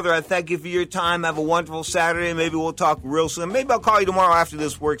 Godfather, I thank you for your time. Have a wonderful Saturday. Maybe we'll talk real soon. Maybe I'll call you tomorrow after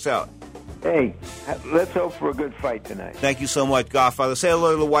this works out. Hey, let's hope for a good fight tonight. Thank you so much, Godfather. Say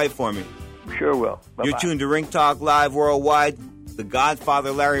hello to the wife for me. Sure will. Bye-bye. You're tuned to Ringtalk Live Worldwide. The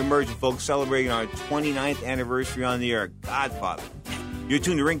Godfather, Larry Emergent, folks, celebrating our 29th anniversary on the air. Godfather. You're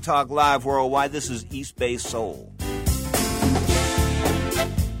tuned to Ringtalk Live Worldwide. This is East Bay Soul.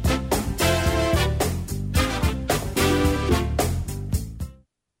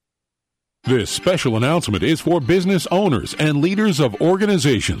 This special announcement is for business owners and leaders of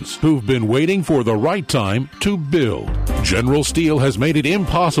organizations who've been waiting for the right time to build. General Steel has made it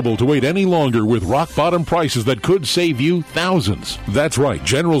impossible to wait any longer with rock-bottom prices that could save you thousands. That's right,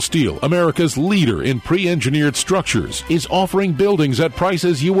 General Steel, America's leader in pre-engineered structures, is offering buildings at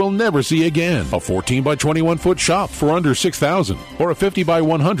prices you will never see again. A 14 by 21 foot shop for under $6,000 or a 50 by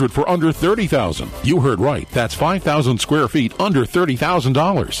 100 for under $30,000. You heard right, that's 5,000 square feet under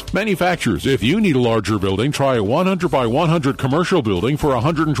 $30,000. Manufacturers, if you need a larger building, try a 100 by 100 commercial building for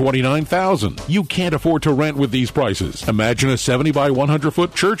 $129,000. You can't afford to rent with these prices. Imagine a 70 by 100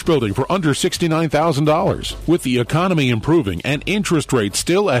 foot church building for under $69,000. With the economy improving and interest rates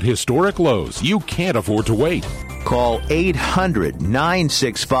still at historic lows, you can't afford to wait. Call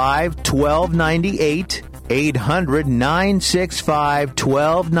 800-965-1298.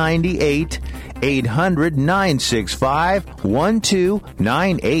 800-965-1298.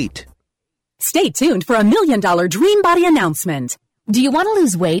 800-965-1298. Stay tuned for a $1 million Dream Body announcement. Do you want to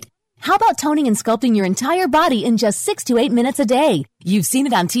lose weight? How about toning and sculpting your entire body in just 6 to 8 minutes a day? You've seen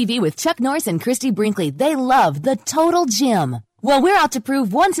it on TV with Chuck Norris and Christy Brinkley. They love the Total Gym. Well, we're out to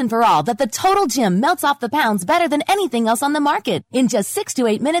prove once and for all that the Total Gym melts off the pounds better than anything else on the market in just 6 to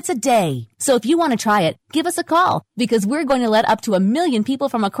 8 minutes a day. So if you want to try it, give us a call because we're going to let up to 1 million people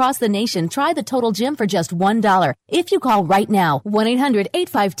from across the nation try the Total Gym for just $1. If you call right now,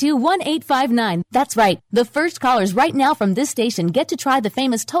 1-800-852-1859. That's right. The first callers right now from this station get to try the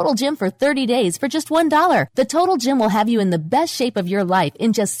famous Total Gym for 30 days for just $1. The Total Gym will have you in the best shape of your life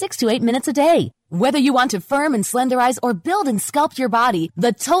in just 6 to 8 minutes a day. Whether you want to firm and slenderize or build and sculpt your body,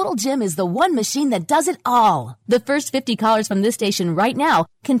 the Total Gym is the one machine that does it all. The first 50 callers from this station right now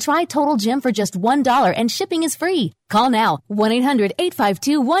can try Total Gym for just $1 and shipping is free. Call now,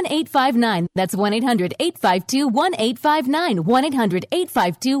 1-800-852-1859. That's 1-800-852-1859.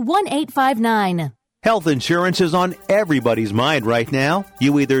 1-800-852-1859. Health insurance is on everybody's mind right now.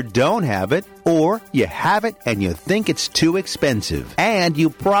 You either don't have it or you have it and you think it's too expensive. And you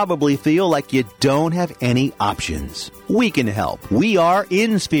probably feel like you don't have any options. We can help. We are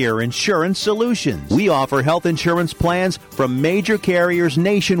InSphere Insurance Solutions. We offer health insurance plans from major carriers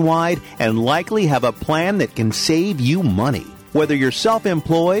nationwide and likely have a plan that can save you money. Whether you're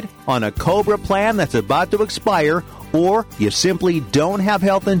self-employed, on a COBRA plan that's about to expire, or you simply don't have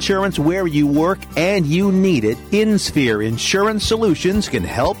health insurance where you work and you need it, InSphere Insurance Solutions can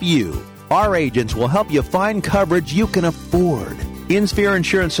help you. Our agents will help you find coverage you can afford. InSphere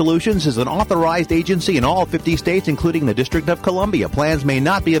Insurance Solutions is an authorized agency in all 50 states, including the District of Columbia. Plans may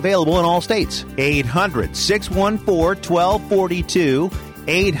not be available in all states. 800-614-1242.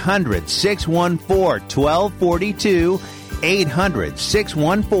 800-614-1242.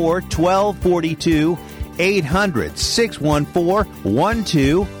 800-614-1242.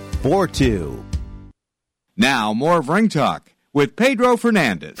 800-614-1242. Now, more of Ring Talk with Pedro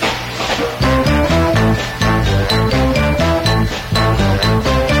Fernandez.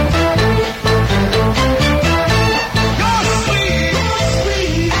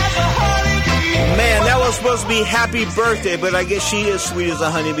 Supposed to be happy birthday, but I guess she is sweet as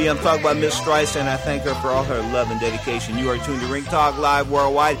a honeybee. I'm talking about Miss Strice, and I thank her for all her love and dedication. You are tuned to Ring Talk Live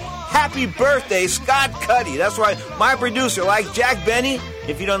Worldwide. Happy birthday, Scott Cuddy. That's right, my producer, like Jack Benny.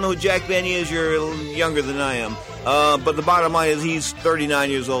 If you don't know who Jack Benny is, you're younger than I am. But the bottom line is he's 39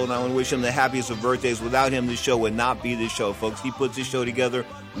 years old, and I want to wish him the happiest of birthdays. Without him, this show would not be this show, folks. He puts this show together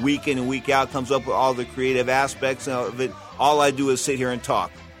week in and week out, comes up with all the creative aspects of it. All I do is sit here and talk.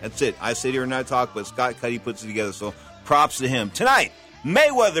 That's it. I sit here and I talk, but Scott Cuddy puts it together, so props to him. Tonight,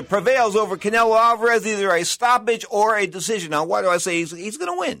 Mayweather prevails over Canelo Alvarez, either a stoppage or a decision. Now, why do I say he's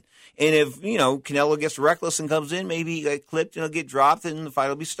going to win? And if, Canelo gets reckless and comes in, maybe he get clipped, get dropped, and the fight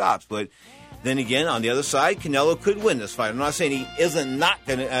will be stopped. But then again, on the other side, Canelo could win this fight. I'm not saying he isn't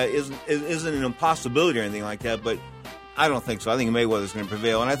an impossibility or anything like that, but I don't think so. I think Mayweather's going to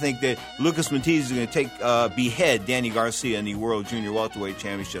prevail, and I think that Lucas Matiz is going to behead Danny Garcia in the World Junior Welterweight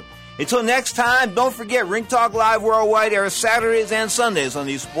Championship. Until next time, don't forget, Ring Talk Live Worldwide airs Saturdays and Sundays on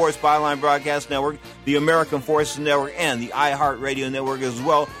the Sports Byline Broadcast Network, the American Forces Network, and the iHeartRadio Network as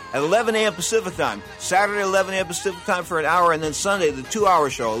well at 11 a.m. Pacific Time. Saturday, 11 a.m. Pacific Time for an hour, and then Sunday, the 2-hour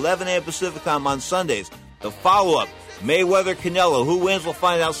show, 11 a.m. Pacific Time on Sundays. The follow-up, Mayweather-Canelo. Who wins, we'll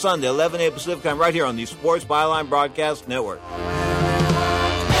find out Sunday, 11 a.m. Pacific Time, right here on the Sports Byline Broadcast Network.